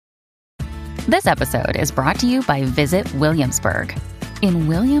This episode is brought to you by Visit Williamsburg. In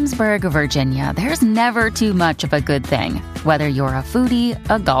Williamsburg, Virginia, there's never too much of a good thing. Whether you're a foodie,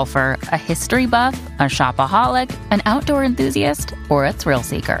 a golfer, a history buff, a shopaholic, an outdoor enthusiast, or a thrill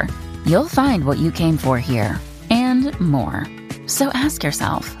seeker, you'll find what you came for here and more. So ask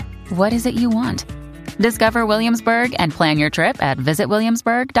yourself, what is it you want? Discover Williamsburg and plan your trip at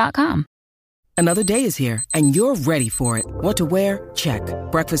visitwilliamsburg.com. Another day is here, and you're ready for it. What to wear? Check.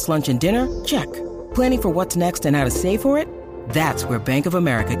 Breakfast, lunch, and dinner? Check. Planning for what's next and how to save for it? That's where Bank of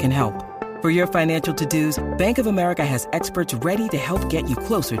America can help. For your financial to-dos, Bank of America has experts ready to help get you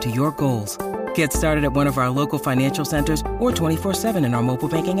closer to your goals. Get started at one of our local financial centers or 24/7 in our mobile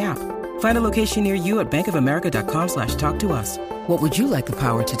banking app. Find a location near you at bankofamerica.com/talktous. What would you like the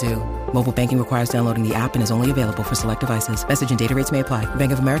power to do? Mobile banking requires downloading the app and is only available for select devices. Message and data rates may apply.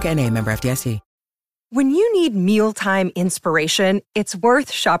 Bank of America N.A., member FDIC. When you need mealtime inspiration, it's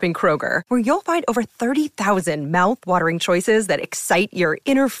worth shopping Kroger, where you'll find over 30,000 mouth-watering choices that excite your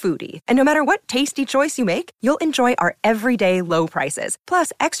inner foodie. And no matter what tasty choice you make, you'll enjoy our everyday low prices,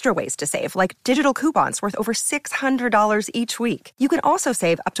 plus extra ways to save, like digital coupons worth over $600 each week. You can also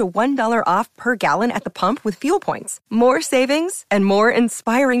save up to $1 off per gallon at the pump with fuel points. More savings and more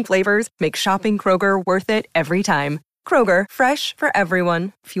inspiring flavors make shopping Kroger worth it every time. Kroger, fresh for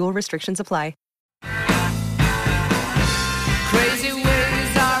everyone. Fuel restrictions apply. Crazy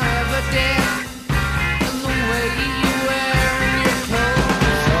ways are evident in the way you wear your clothes.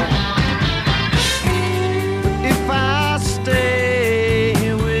 If I stay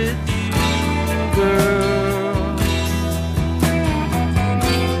with you, girl.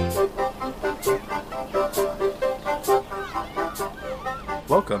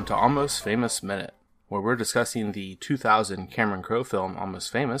 Welcome to Almost Famous Minute, where we're discussing the 2000 Cameron Crowe film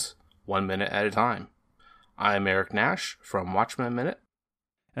Almost Famous, 1 minute at a time. I'm Eric Nash from Watchmen Minute.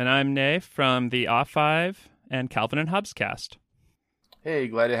 And I'm Nate from the Off 5 and Calvin and Hobbes cast. Hey,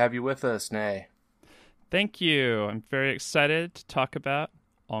 glad to have you with us, Nay. Thank you. I'm very excited to talk about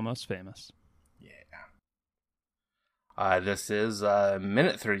Almost Famous. Yeah. This is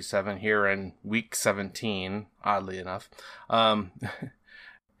minute 37 here in week 17, oddly enough.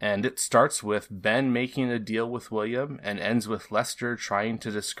 And it starts with Ben making a deal with William and ends with Lester trying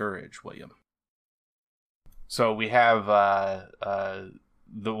to discourage William. So we have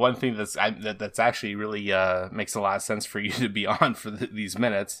the one thing that's actually really makes a lot of sense for you to be on for these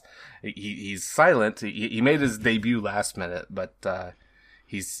minutes. He's silent. He made his debut last minute, but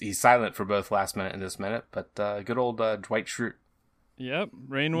he's silent for both last minute and this minute. But good old Dwight Schrute. Yep,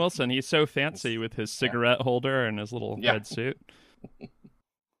 Rainn Wilson. He's so fancy with his cigarette holder and his little red suit.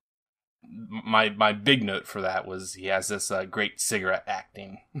 My big note for that was he has this great cigarette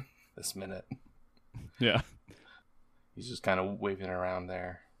acting this minute. Yeah. He's just kind of waving around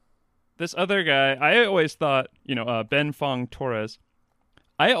there. This other guy, I always thought, Ben Fong Torres,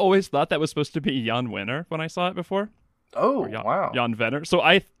 I always thought that was supposed to be Jan Wenner when I saw it before. Oh, wow. Jan Wenner. So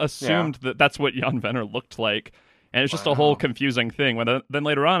I assumed that that's what Jan Wenner looked like. And it's just a whole confusing thing. Then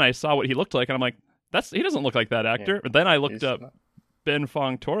later on, I saw what he looked like, and I'm like, he doesn't look like that actor. Yeah. But then I looked up Ben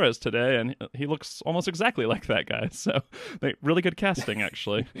Fong Torres today, and he looks almost exactly like that guy. So really good casting,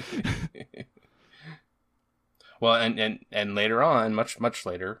 actually. Well, and later on, much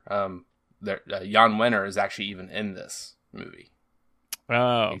later, Jan Wenner is actually even in this movie.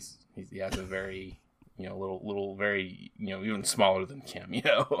 Oh, he has a very little very even smaller than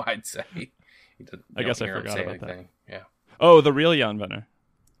cameo, I'd say. I guess I forgot about anything. That. Yeah. Oh, the real Jan Wenner.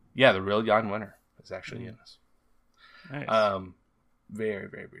 Yeah, the real Jan Wenner is actually in this. Nice. Very,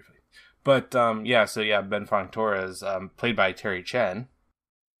 very briefly. But, Ben Fong Torres, played by Terry Chen.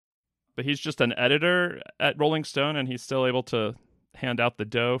 But he's just an editor at Rolling Stone, and he's still able to hand out the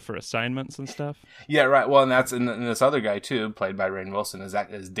dough for assignments and stuff? Yeah, right. Well, and this other guy, too, played by Rainn Wilson,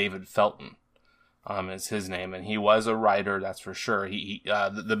 is David Felton. Is his name, and he was a writer, that's for sure.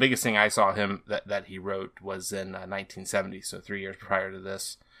 The biggest thing I saw him that he wrote was in 1970, so 3 years prior to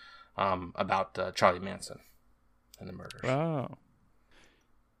this, about Charlie Manson and the murders. Oh.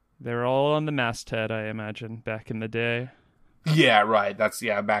 They were all on the masthead, I imagine, back in the day. Yeah, right. That's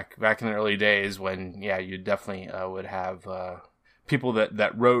back in the early days when you definitely would have people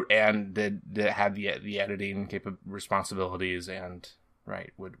that wrote and did have the editing responsibilities and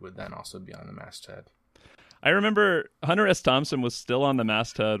right would then also be on the masthead. I remember Hunter S. Thompson was still on the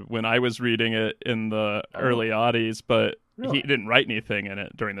masthead when I was reading it in the early '80s, but really? He didn't write anything in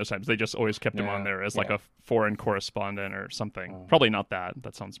it during those times. They just always kept him on there as like a foreign correspondent or something. Probably not that.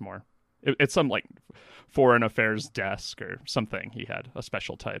 That sounds more. It's some like foreign affairs desk or something. He had a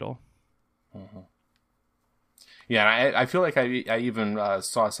special title. Mm-hmm. Yeah, and I feel like I even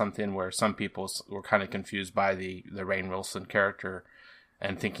saw something where some people were kind of confused by the Rainn Wilson character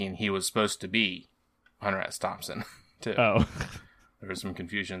and thinking he was supposed to be Hunter S. Thompson, too. Oh. There was some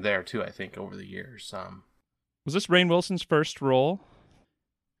confusion there, too, I think, over the years. Was this Rainn Wilson's first role?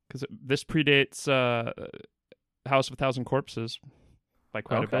 Because this predates House of a Thousand Corpses by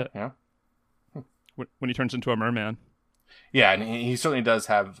quite a bit. Yeah. When he turns into a merman. Yeah, and he certainly does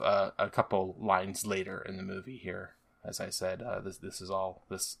have a couple lines later in the movie here. As I said, this is all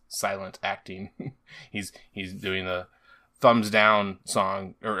this silent acting. he's doing the thumbs down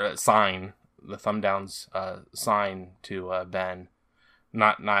song or sign, the thumb downs sign to Ben,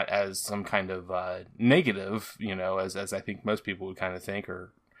 not as some kind of negative, as I think most people would kind of think,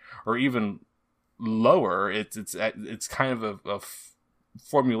 or even lower. It's kind of a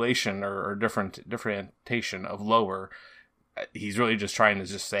formulation or differentiation of lower. He's really just trying to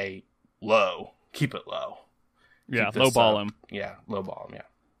just say low, keep it low. Yeah, lowball him. Yeah, lowball him.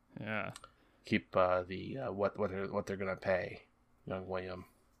 Yeah, yeah. Keep what they're gonna pay young William.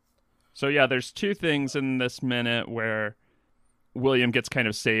 So yeah, there's two things in this minute where William gets kind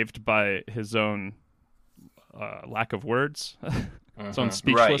of saved by his own lack of words, his own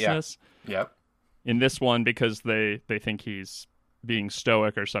speechlessness. Right, yeah. Yep. In this one, because they think he's being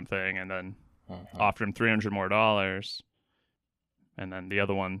stoic or something, and then offer him $300 more. And then the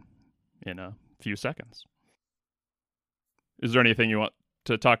other one in a few seconds. Is there anything you want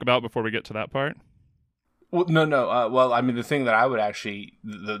to talk about before we get to that part? Well, no. Well, I mean, the thing that I would actually,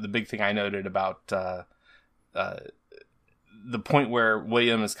 the big thing I noted about the point where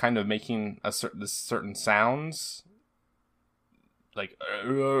William is kind of making certain sounds, like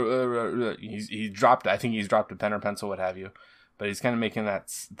he's dropped. I think he's dropped a pen or pencil, what have you. But he's kind of making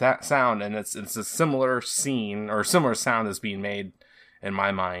that sound, and it's a similar scene or similar sound that's being made in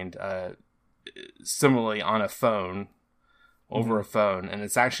my mind, similarly on a phone, over a phone, and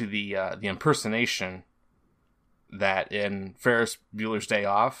it's actually the impersonation that in Ferris Bueller's Day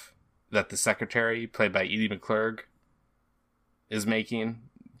Off that the secretary, played by Edie McClurg, is making,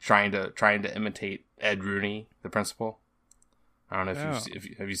 trying to imitate Ed Rooney, the principal. I don't know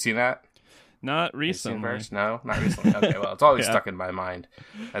if have you seen that? Not recently. No, not recently. Okay, well, it's always stuck in my mind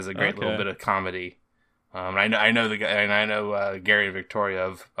as a great little bit of comedy. I know Gary and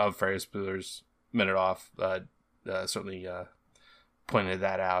Victoria of Ferris Bueller's Minute Off certainly pointed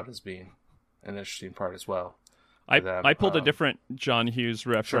that out as being an interesting part as well. I pulled a different John Hughes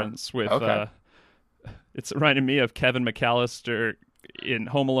reference with. It's reminded me of Kevin McAllister in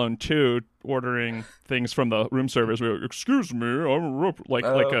Home Alone 2 ordering things from the room service. We're like, excuse me, I'm like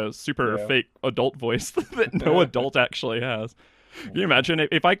a super fake adult voice that no adult actually has. Can you imagine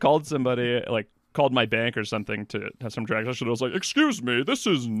if I called somebody, like called my bank or something to have some transaction? I was like, excuse me, this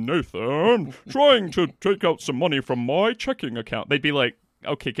is Nathan. I'm trying to take out some money from my checking account. They'd be like,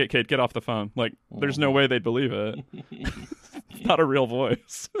 okay, kid, get off the phone. Like, there's no way they'd believe it. Not a real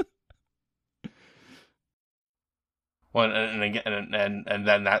voice. Well, and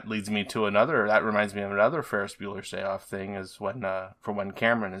then that leads me to another. That reminds me of another Ferris Bueller's Day Off thing, is when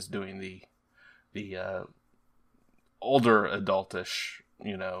Cameron is doing the older adultish,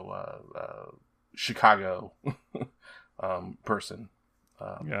 Chicago person,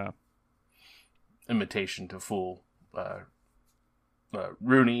 imitation to fool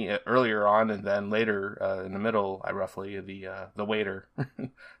Rooney earlier on, and then later in the middle, roughly the waiter,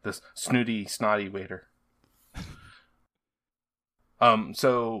 this snotty waiter.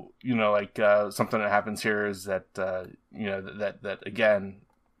 So, something that happens here is that, that again,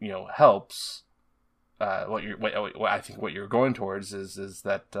 helps, what I think what you're going towards is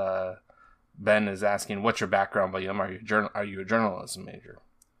that, Ben is asking, what's your background, William? Are you a journalism major?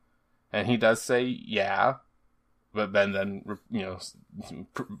 And he does say, yeah, but Ben then,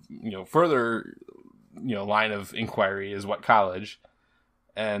 further, line of inquiry is what college.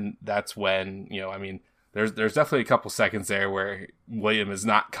 And that's when, There's definitely a couple seconds there where William is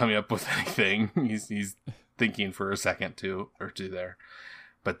not coming up with anything. He's thinking for a second or two there.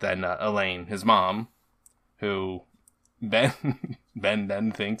 But then Elaine, his mom, who Ben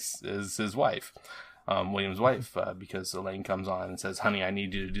then thinks is his wife, William's wife, because Elaine comes on and says, "Honey, I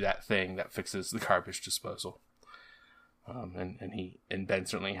need you to do that thing that fixes the garbage disposal." And Ben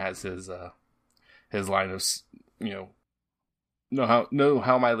certainly has his line of know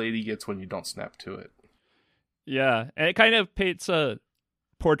how my lady gets when you don't snap to it. Yeah, and it kind of paints a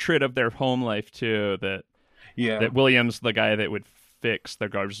portrait of their home life too. That William's the guy that would fix their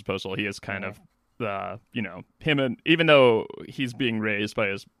garbage disposal. He is kind of him, and even though he's being raised by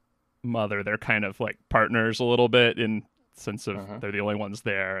his mother, they're kind of like partners a little bit in sense of they're the only ones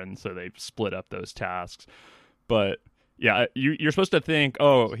there, and so they split up those tasks. But yeah, you're supposed to think,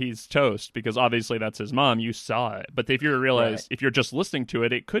 oh, he's toast because obviously that's his mom. You saw it, but if you realize if you're just listening to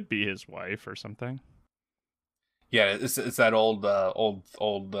it, it could be his wife or something. Yeah, it's that old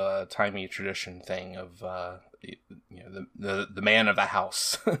timey tradition thing of the man of the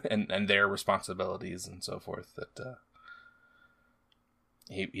house and their responsibilities and so forth. That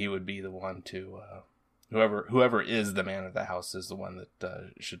he would be the one to whoever is the man of the house is the one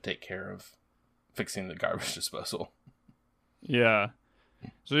that should take care of fixing the garbage disposal. Yeah.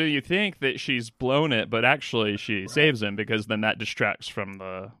 So you think that she's blown it, but actually she saves him because then that distracts from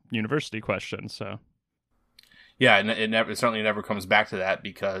the university question. So. Yeah, and it certainly never comes back to that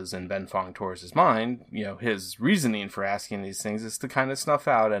because in Ben Fong Torres' mind, his reasoning for asking these things is to kind of snuff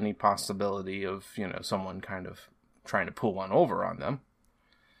out any possibility of, someone kind of trying to pull one over on them,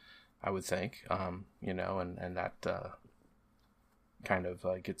 I would think, and that kind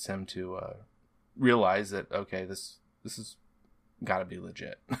of gets him to realize that, okay, this has got to be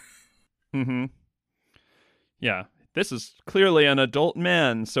legit. Mm-hmm. Yeah. This is clearly an adult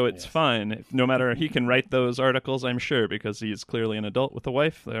man, so it's fine. No matter, he can write those articles, I'm sure, because he's clearly an adult with a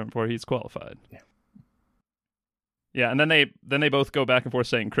wife, therefore he's qualified. Yeah. Yeah, and then they both go back and forth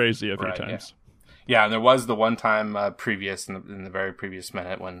saying crazy a few times. Yeah, and there was the one time previous in the very previous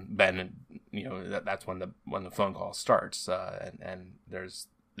minute when Ben, that's when the phone call starts, and there's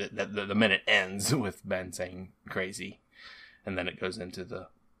the minute ends with Ben saying crazy, and then it goes into the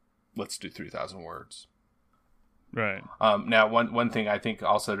let's do 3,000 words. Right. Now, one thing I think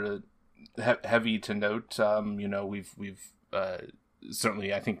also to heavy to note, we've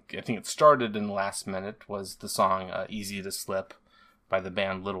certainly I think it started in the last minute was the song "Easy to Slip" by the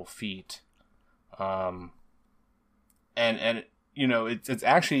band Little Feat, and it's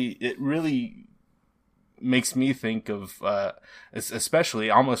actually it really makes me think of especially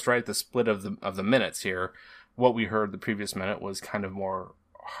almost right at the split of the minutes here. What we heard the previous minute was kind of more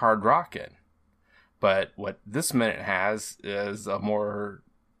hard rockin'. But what this minute has is a more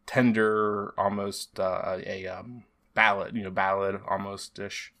tender, almost a ballad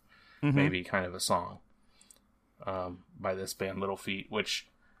almost-ish, maybe kind of a song by this band Little Feat, which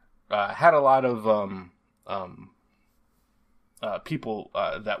had a lot of people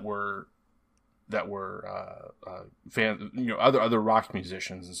that were fans, other rock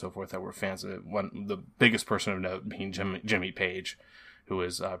musicians and so forth that were fans of it. The biggest person of note being Jimmy Page, who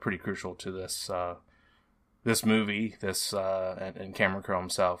is pretty crucial to this. This movie, and Cameron Crowe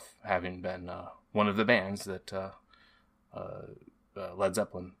himself having been one of the bands that Led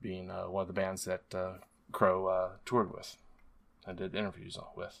Zeppelin being one of the bands that Crowe toured with and did interviews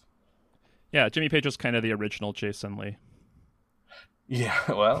with. Yeah, Jimmy Page was kind of the original Jason Lee. Yeah,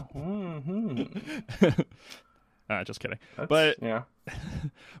 well. Just kidding. But yeah.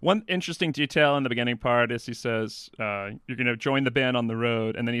 One interesting detail in the beginning part is he says, you're going to join the band on the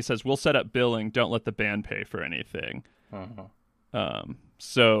road. And then he says, we'll set up billing. Don't let the band pay for anything.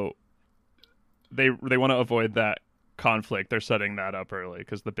 So they want to avoid that conflict. They're setting that up early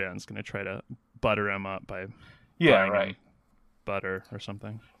because the band's going to try to butter him up by buying butter or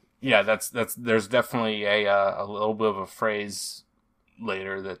something. Yeah, there's definitely a little bit of a phrase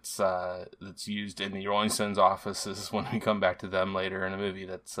later that's used in the Rolling Stones offices when we come back to them later in the movie.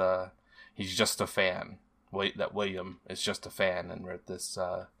 That's he's just a fan. That William is just a fan, and wrote this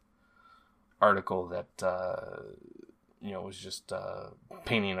article that was just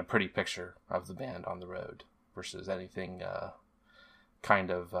painting a pretty picture of the band on the road versus anything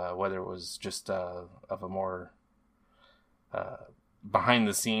kind of whether it was just of a more behind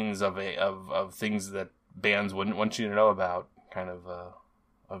the scenes of things that bands wouldn't want you to know about. Kind of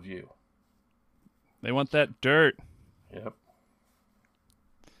a view. They want that dirt. Yep.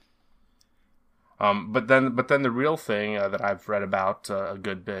 But then the real thing that I've read about a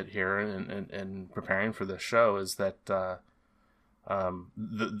good bit here in preparing for this show is that one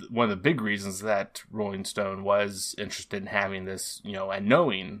of the big reasons that Rolling Stone was interested in having this, and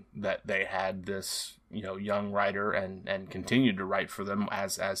knowing that they had this, young writer and continued to write for them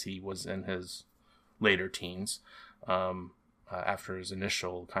as he was in his later teens. After his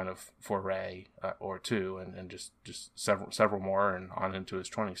initial kind of foray or two, and just several more, and on into his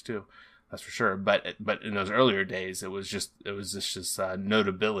 20s too, that's for sure. But in those earlier days, it was just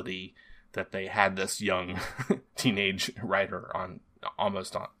notability that they had this young teenage writer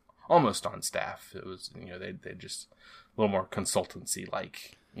almost on staff. It was they just a little more consultancy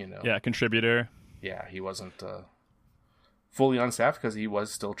like contributor. Yeah, he wasn't fully on staff because he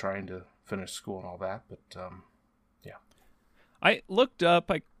was still trying to finish school and all that, but. I looked up,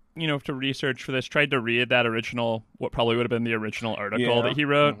 to research for this, tried to read that original, what probably would have been the original article that he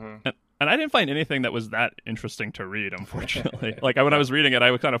wrote. Mm-hmm. And I didn't find anything that was that interesting to read, unfortunately. Like, when I was reading it, I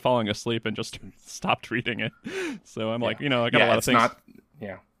was kind of falling asleep and just stopped reading it. So I'm like, I got a lot of things. I'm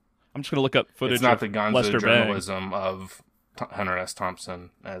just going to look up footage It's not of the gonzo Lester journalism of Hunter S. Thompson,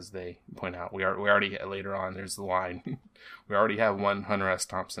 as they point out. We already, later on, there's the line, we already have one Hunter S.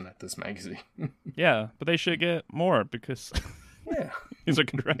 Thompson at this magazine. Yeah, but they should get more because he's a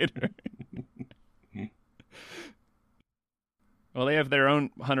good writer. Well, they have their own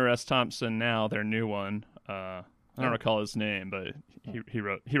Hunter S. Thompson now, their new one. I don't recall his name, but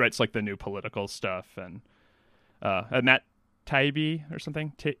he writes like the new political stuff, and Matt Taibbi or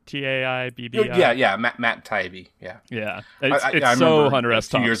something, Taibbi. Yeah, Matt Taibbi. Yeah. It's so Hunter S.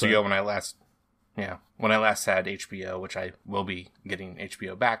 Thompson. 2 years ago when I last had HBO, which I will be getting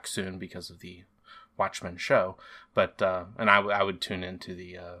HBO back soon because of the Watchmen show, but and I would tune into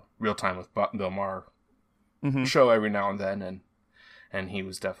the Real Time with Bill Maher show every now and then, and he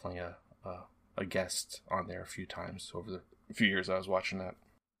was definitely a guest on there a few times over the few years I was watching that.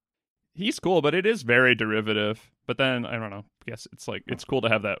 He's cool, but it is very derivative. But then I don't know. I guess it's like it's cool to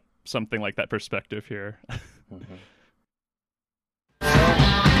have that something like that perspective here.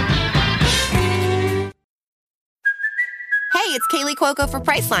 Hey, it's Kaylee Cuoco for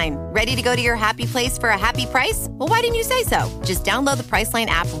Priceline. Ready to go to your happy place for a happy price? Well, why didn't you say so? Just download the Priceline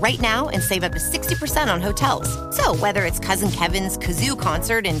app right now and save up to 60% on hotels. So whether it's Cousin Kevin's Kazoo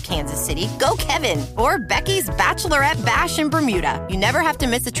Concert in Kansas City, go Kevin, or Becky's Bachelorette Bash in Bermuda, you never have to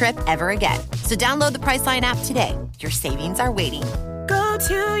miss a trip ever again. So download the Priceline app today. Your savings are waiting. Go to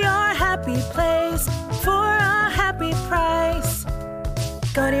your happy place for a happy price.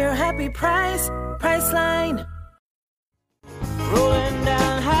 Go to your happy price, Priceline. Rolling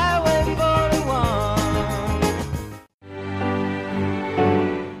down Highway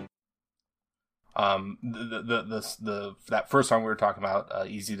 41. That first song we were talking about,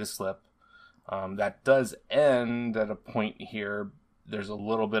 "Easy to Slip," that does end at a point here. There's a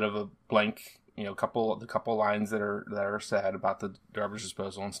little bit of a blank, the couple lines that are said about the garbage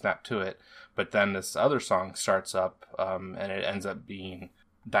disposal and snap to it, but then this other song starts up, and it ends up being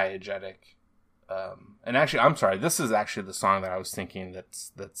diegetic. And actually, I'm sorry. This is actually the song that I was thinking.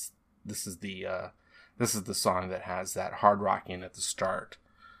 This is the song that has that hard rocking at the start,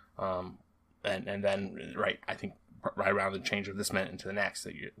 and then I think right around the change of this minute into the next,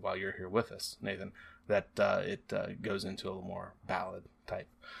 while you're here with us, Nathan, that it goes into a little more ballad type.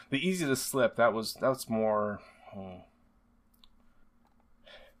 The Easy to Slip, that's more.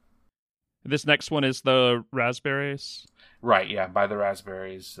 This next one is the Raspberries. Right. Yeah. By the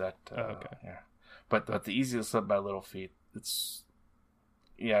Raspberries. That. Okay. Yeah. But the Easy to Slip by Little Feat, it's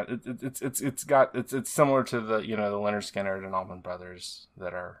similar to the the Lynyrd Skynyrd and Allman Brothers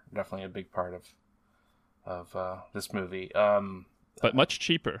that are definitely a big part of this movie. But much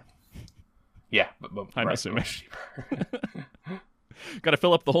cheaper. Yeah, but I'm assuming much cheaper. Got to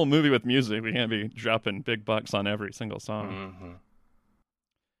fill up the whole movie with music. We can't be dropping big bucks on every single song. Mm-hmm.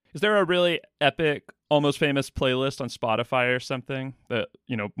 Is there a really epic, almost famous playlist on Spotify or something that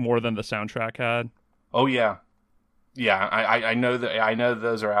more than the soundtrack had? Oh yeah. I know that. I know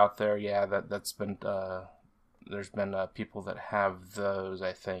those are out there. Yeah, that's been. There's been people that have those.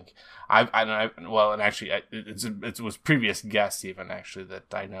 I think. And actually, it was previous guests even actually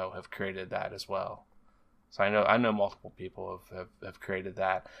that I know have created that as well. So I know multiple people have created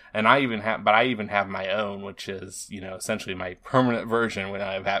that, and I even have my own, which is essentially my permanent version. When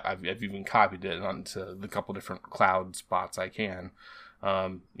I've even copied it onto the couple different cloud spots I can,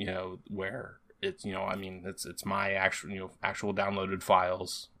 where it's it's my actual downloaded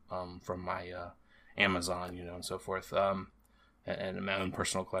files from my Amazon and so forth, and my own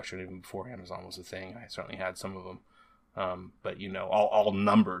personal collection even before Amazon was a thing. I certainly had some of them. But all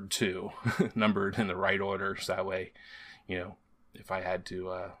numbered too, numbered in the right order. So that way, if I had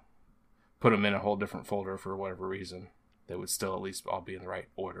to put them in a whole different folder for whatever reason, they would still at least all be in the right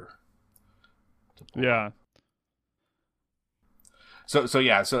order. Yeah.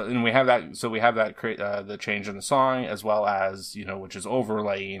 And we have that. So we have that the change in the song, as well as which is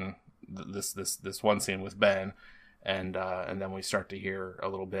overlaying this one scene with Ben, and then we start to hear a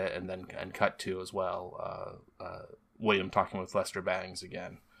little bit, and cut to as well. William talking with Lester Bangs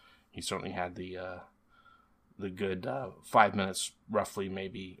again. He certainly had the good 5 minutes, roughly,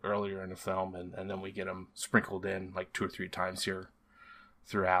 maybe earlier in the film, and then we get him sprinkled in like 2 or 3 times here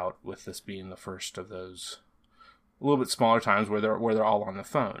throughout, with this being the first of those a little bit smaller times where they're all on the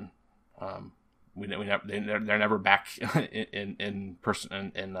phone. They're never back in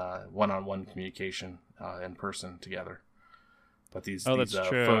person in one-on-one communication in person together, but these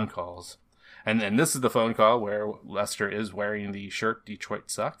phone calls. And then this is the phone call where Lester is wearing the shirt "Detroit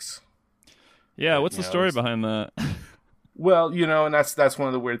Sucks," Yeah, what's the story behind that? Well, and that's one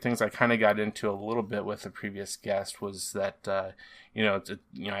of the weird things I kind of got into a little bit with the previous guest was that, I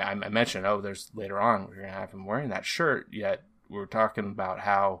mentioned, there's later on we're going to have him wearing that shirt, yet we were talking about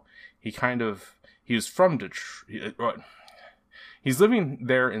how he was from Detroit. He's living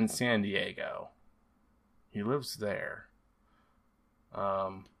there in San Diego. He lives there. I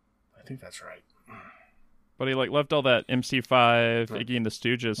think that's right. But he left all that MC5, Iggy and the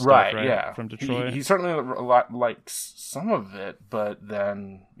Stooges stuff, right? Yeah. From Detroit. He certainly a lot likes some of it, but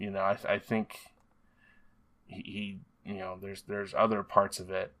then I think he there's other parts of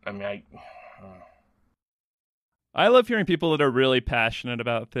it. I mean, I love hearing people that are really passionate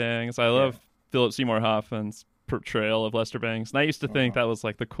about things. I love Philip Seymour Hoffman's portrayal of Lester Bangs, and I used to think that was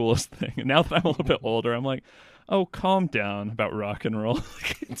the coolest thing. And now that I'm a little bit older, I'm like, oh, calm down about rock and roll.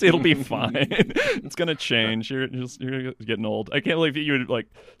 It'll be fine. It's gonna change. You're getting old. I can't believe you would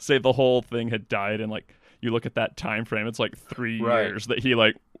say the whole thing had died, and you look at that time frame. It's 3 years that he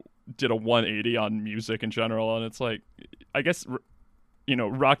did a 180 on music in general, and it's I guess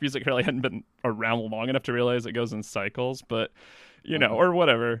rock music really hadn't been around long enough to realize it goes in cycles, but or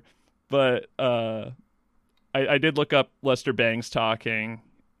whatever. But I did look up Lester Bangs talking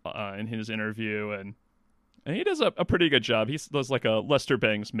in his interview, and he does a pretty good job. He does a Lester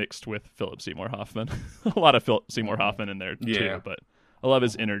Bangs mixed with Philip Seymour Hoffman. A lot of Philip Seymour Hoffman in there too, but I love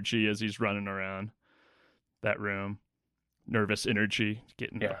his energy as he's running around that room. Nervous energy,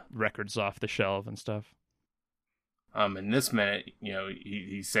 getting records off the shelf and stuff. In this minute,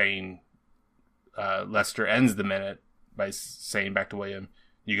 he's saying Lester ends the minute by saying back to William,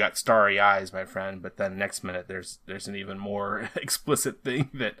 "You got starry eyes, my friend." But then next minute, there's an even more explicit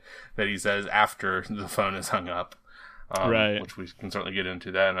thing that he says after the phone is hung up, which we can certainly get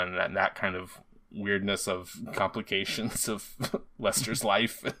into then, and that kind of weirdness of complications of Lester's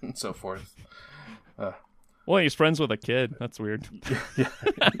life and so forth. Well, he's friends with a kid. That's weird.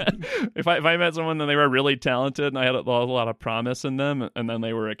 If I met someone and they were really talented and I had a lot of promise in them, and then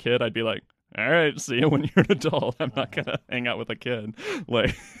they were a kid, I'd be like, all right, see you when you're an adult. I'm not going to hang out with a kid.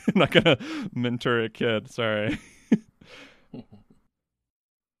 I'm not going to mentor a kid. Sorry.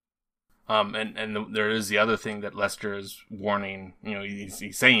 And there is the other thing that Lester is warning,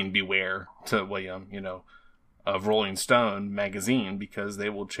 he's saying beware to William, of Rolling Stone magazine, because they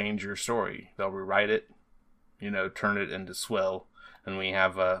will change your story. They'll rewrite it, turn it into swill. And we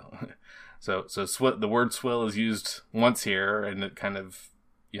have so the word swill is used once here, and it kind of,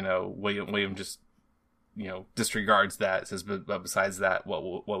 William just, disregards that. It says, but besides that,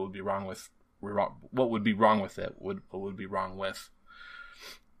 what would be wrong with what would be wrong with it? What would be wrong with,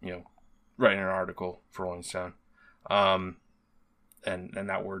 writing an article for Rolling Stone, and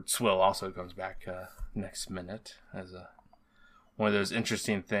that word swill also comes back next minute as one of those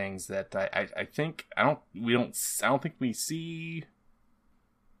interesting things that I don't think we see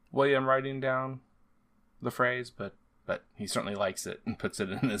William writing down the phrase, but he certainly likes it and puts it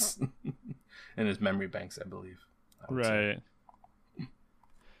in his in his memory banks, I believe. Right.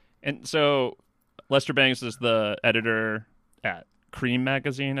 And so Lester Bangs is the editor at Cream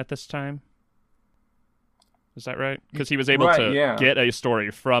magazine at this time. Is that right? Because he was able to get a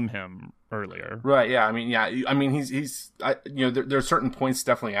story from him earlier. Right. Yeah. I mean, he's there are certain points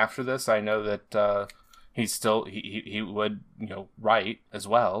definitely after this. I know that he's still he would write as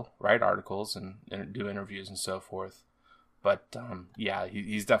well, write articles and do interviews and so forth. But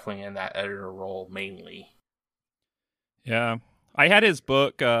he's definitely in that editor role mainly. Yeah, I had his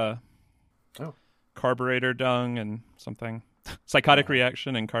book, Carburetor Dung and something, Psychotic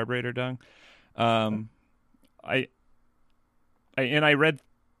Reaction and Carburetor Dung. I read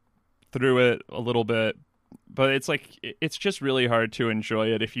through it a little bit, but it's just really hard to enjoy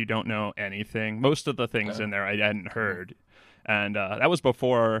it if you don't know anything. Most of the things in there I hadn't heard, and that was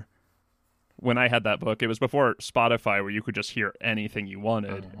before. When I had that book, it was before Spotify, where you could just hear anything you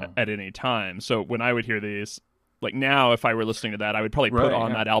wanted at any time. So when I would hear these, now, if I were listening to that, I would probably put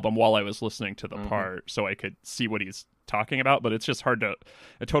on that album while I was listening to the part, so I could see what he's talking about. But it's just hard to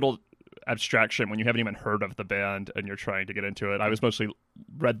a total abstraction when you haven't even heard of the band and you're trying to get into it. I was mostly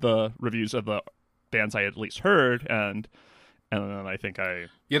read the reviews of the bands I had at least heard, and then I think I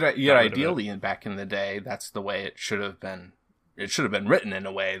yet ideally back in the day, that's the way it should have been. It should have been written in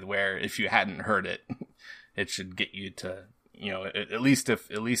a way where if you hadn't heard it, it should get you to, at least if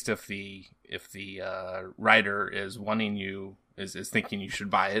the writer is wanting you is thinking you should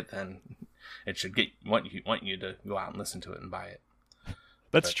buy it, then it should want you to go out and listen to it and buy it.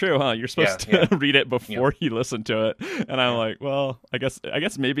 That's true, huh? You're supposed to read it before you listen to it, and I'm like, well, I guess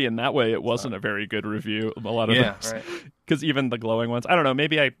maybe in that way it wasn't a very good review. A lot of those, because even the glowing ones, I don't know.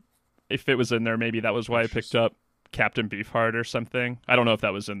 Maybe I if it was in there, maybe that was why I picked up Captain Beefheart or something. I don't know if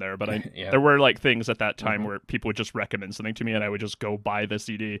that was in there, but there were like things at that time where people would just recommend something to me, and I would just go buy the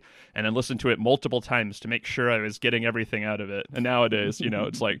CD and then listen to it multiple times to make sure I was getting everything out of it. And nowadays,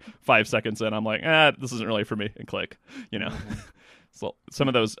 it's like 5 seconds in, I'm like, this isn't really for me, and click, So some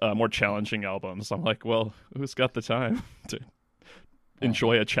of those more challenging albums, I'm like, well, who's got the time to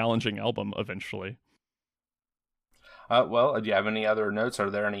enjoy a challenging album eventually? Well, do you have any other notes? Are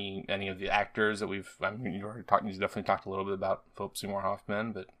there any of the actors that you definitely talked a little bit about Philip Seymour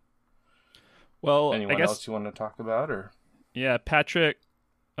Hoffman, but anyone else you want to talk about? Or Patrick,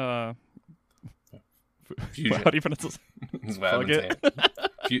 Fugit. How do you pronounce this?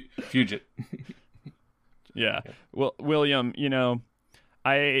 Fugit. Yeah. Well, William,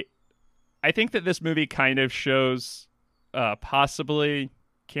 I think that this movie kind of shows possibly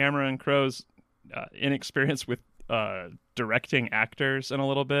Cameron Crowe's inexperience with directing actors in a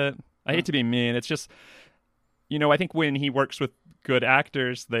little bit. I hate to be mean. It's just, I think when he works with good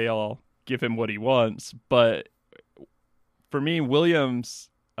actors, they all give him what he wants. But for me, Williams,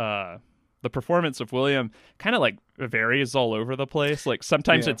 the performance of William kind of like varies all over the place. Like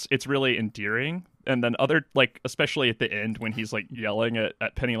sometimes it's really endearing. And then especially at the end when he's like yelling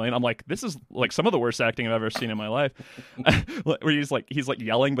at Penny Lane, I'm like, this is like some of the worst acting I've ever seen in my life. Where he's like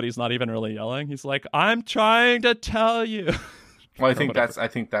yelling, but he's not even really yelling. He's like, I'm trying to tell you. Well, I think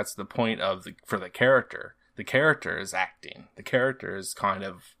that's the point for the character. The character is acting. The character is kind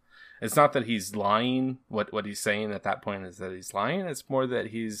of, it's not that he's lying. What he's saying at that point is that he's lying. It's more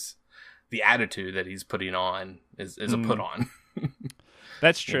that the attitude that he's putting on is a put on.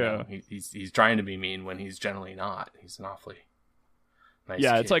 That's true. He's trying to be mean when he's generally not. He's an awfully nice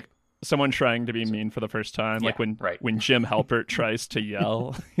kid. It's like someone trying to be mean for the first time, like when Jim Halpert tries to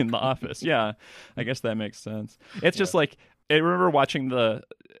yell in The Office. Yeah, I guess that makes sense. It's just like, I remember watching the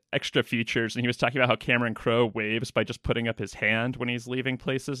extra features, and he was talking about how Cameron Crowe waves by just putting up his hand when he's leaving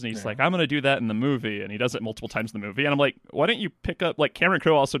places, and he's like, I'm going to do that in the movie, and he does it multiple times in the movie, and I'm like, why don't you pick up, like, Cameron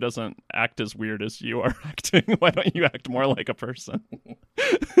Crowe also doesn't act as weird as you are acting. Why don't you act more like a person?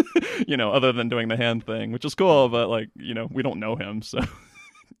 Other than doing the hand thing, which is cool, but, like, we don't know him, so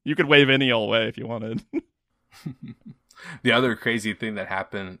you could wave any old way if you wanted. The other crazy thing that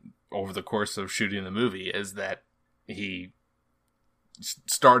happened over the course of shooting the movie is that he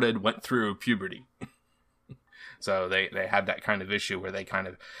went through puberty. So they had that kind of issue where they kind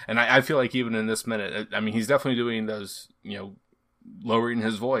of, and I feel like even in this minute, I mean, he's definitely doing those, lowering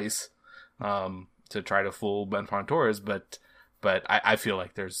his voice to try to fool Ben Torres, but I feel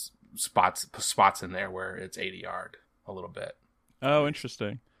like there's spots in there where it's ADR'd a little bit. Oh,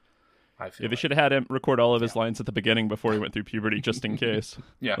 interesting. I feel they should have had him record all of his lines at the beginning before he went through puberty, just in case.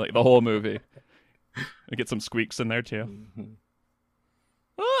 Like the whole movie. And get some squeaks in there too. Mm-hmm.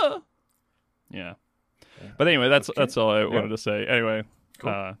 Ah! Yeah. But anyway, that's all I wanted to say. Anyway,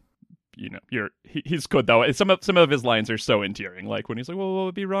 cool. He's good though. Some of his lines are so endearing. Like when he's like, "Well, what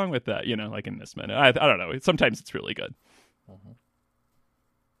would be wrong with that?" Like in this minute. I don't know. Sometimes it's really good.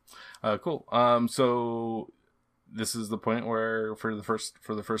 Cool. So this is the point where for the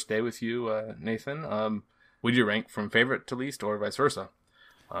first day with you, Nathan, would you rank from favorite to least, or vice versa?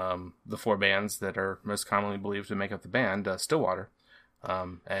 The four bands that are most commonly believed to make up the band, Stillwater,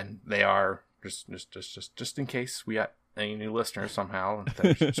 and they are just in case we got any new listeners somehow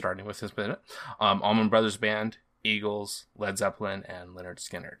that are starting with this minute. Allman Brothers Band, Eagles, Led Zeppelin, and Lynyrd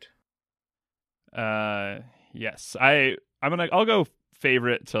Skynyrd. Yes, I'll go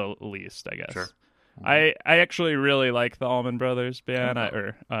favorite to least, I guess. Sure. I actually really like the Allman Brothers Band.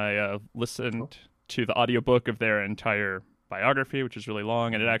 I listened to the audiobook of their entire biography, which is really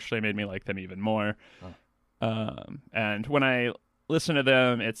long, and it actually made me like them even more. And when I listen to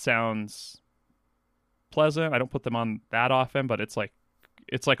them, it sounds pleasant. I don't put them on that often, but it's like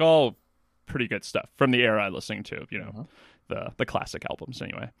all pretty good stuff from the era I'm listening to, the classic albums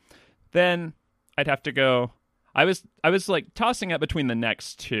anyway. Then I'd have to go, I was like tossing up between the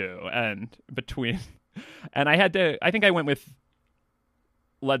next two and I think I went with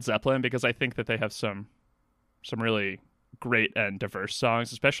Led Zeppelin because I think that they have some really great and diverse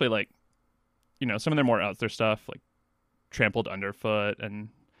songs, especially like, some of their more out there stuff like Trampled Underfoot and,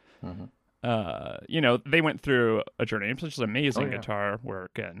 they went through a journey. It's just amazing guitar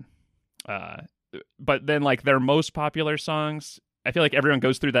work. And, but then like their most popular songs, I feel like everyone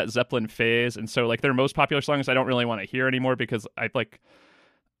goes through that Zeppelin phase. And so like their most popular songs, I don't really want to hear anymore because I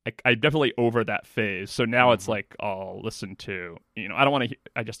definitely over that phase. So now it's like, I'll listen to,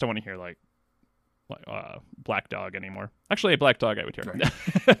 I just don't want to hear like Black Dog anymore. Actually, Black Dog I would hear. Right.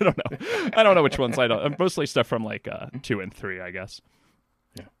 I don't know which ones I don't. Mostly stuff from like 2 and 3, I guess.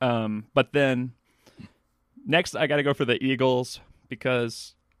 Yeah. But then next I got to go for the Eagles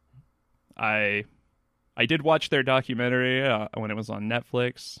because I did watch their documentary when it was on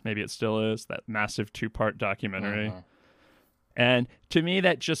Netflix. Maybe it still is, that massive 2-part documentary. Mm-hmm. And to me,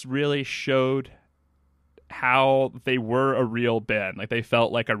 that just really showed how they were a real band. Like, they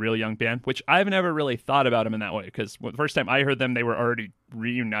felt like a real young band, which I've never really thought about them in that way. Because the first time I heard them, they were already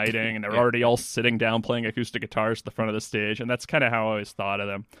reuniting, and they were already all sitting down playing acoustic guitars at the front of the stage. And that's kind of how I always thought of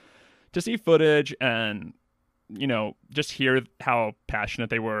them. To see footage and, you know, just hear how passionate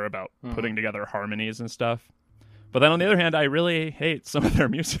they were about putting together harmonies and stuff. But then on the other hand, I really hate some of their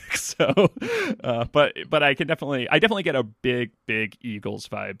music. So, but I definitely get a big Eagles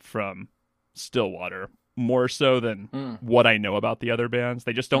vibe from Stillwater, more so than what I know about the other bands.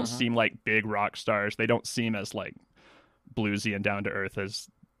 They just don't seem like big rock stars. They don't seem as like bluesy and down to earth as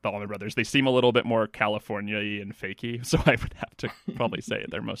the Allman Brothers. They seem a little bit more California-y and fakey. So I would have to probably say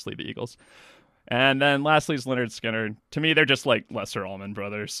they're mostly the Eagles. And then lastly is Lynyrd Skynyrd. To me, they're just like lesser Allman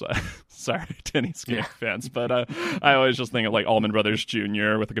Brothers. Sorry to any Skynyrd fans, but I always just think of like Allman Brothers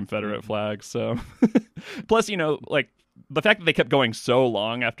Jr. with a Confederate flag. So, plus, you know, like the fact that they kept going so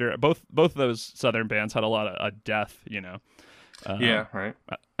long after both those Southern bands had a lot of death, you know. Yeah, right.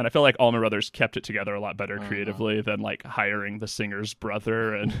 And I feel like Allman Brothers kept it together a lot better creatively than like hiring the singer's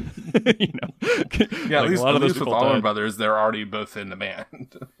brother and you know. Yeah, like, at least with Allman Brothers, they're already both in the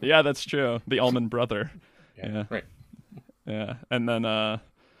band. Yeah, that's true. The Allman Brother. Yeah, right. Yeah, and then I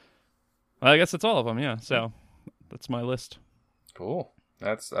guess that's all of them. Yeah, so that's my list. Cool.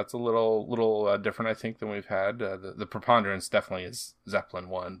 That's a little different, I think, than we've had. The preponderance definitely is Zeppelin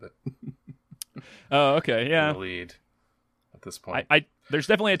 1, but oh, okay, yeah. The lead. This point, I there's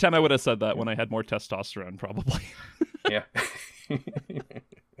definitely a time I would have said that when I had more testosterone, probably. Yeah.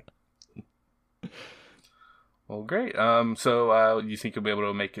 Well, great. So you think you'll be able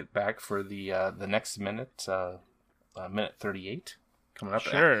to make it back for the next minute, minute 38 coming up?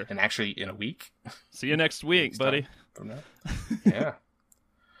 Sure. And actually in a week. See you next week, buddy. From now. Yeah.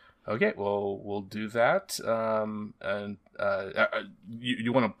 Okay, well, we'll do that. And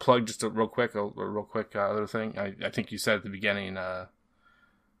you want to plug just a real quick other thing? I think you said at the beginning.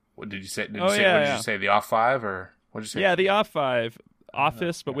 What did you say? Did you say the Off 5 or what did you say? Yeah, the Off 5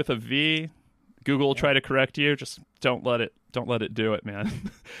 Office, but with a V. Google will try to correct you. Just don't let it do it,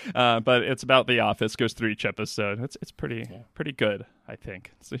 man. But it's about The Office. Goes through each episode. It's pretty good, I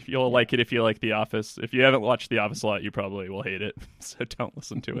think. So if you'll like it, if you like The Office. If you haven't watched The Office a lot, you probably will hate it. So don't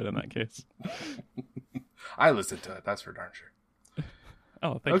listen to it in that case. I listened to it. That's for darn sure.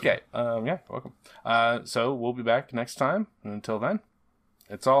 Oh, thank you. Okay. Yeah, welcome. So we'll be back next time. And until then,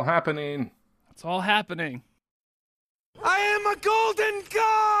 it's all happening. It's all happening. I am a golden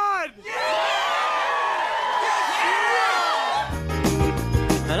god!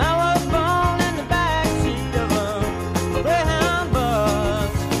 And I was born in the backseat of a Greyhound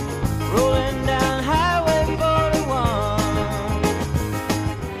bus, rolling down Highway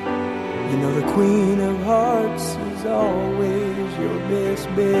 41. You know the Queen of Hearts is always your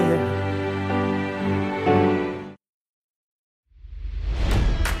best bet.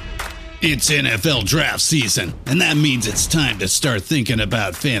 It's NFL draft season, and that means it's time to start thinking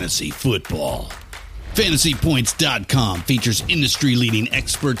about fantasy football. FantasyPoints.com features industry-leading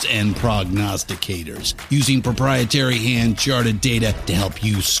experts and prognosticators using proprietary hand-charted data to help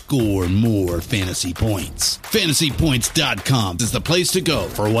you score more fantasy points. FantasyPoints.com is the place to go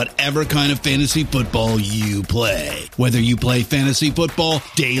for whatever kind of fantasy football you play. Whether you play fantasy football,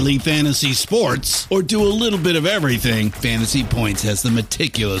 daily fantasy sports, or do a little bit of everything, Fantasy Points has the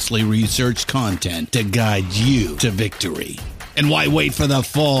meticulously researched content to guide you to victory. And why wait for the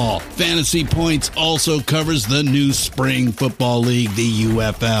fall? Fantasy Points also covers the new spring football league, the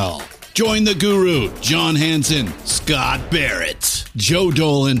UFL. Join the guru, John Hansen, Scott Barrett, Joe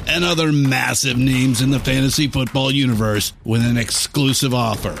Dolan, and other massive names in the fantasy football universe with an exclusive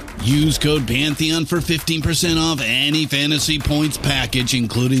offer. Use code Pantheon for 15% off any Fantasy Points package,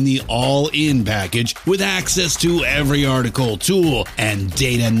 including the all-in package, with access to every article, tool, and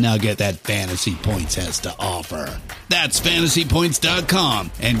data nugget that Fantasy Points has to offer. That's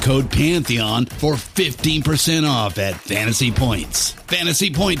FantasyPoints.com and code Pantheon for 15% off at Fantasy Points.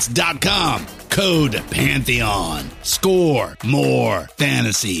 FantasyPoints.com, code Pantheon. Score more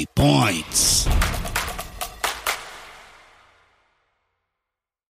fantasy points.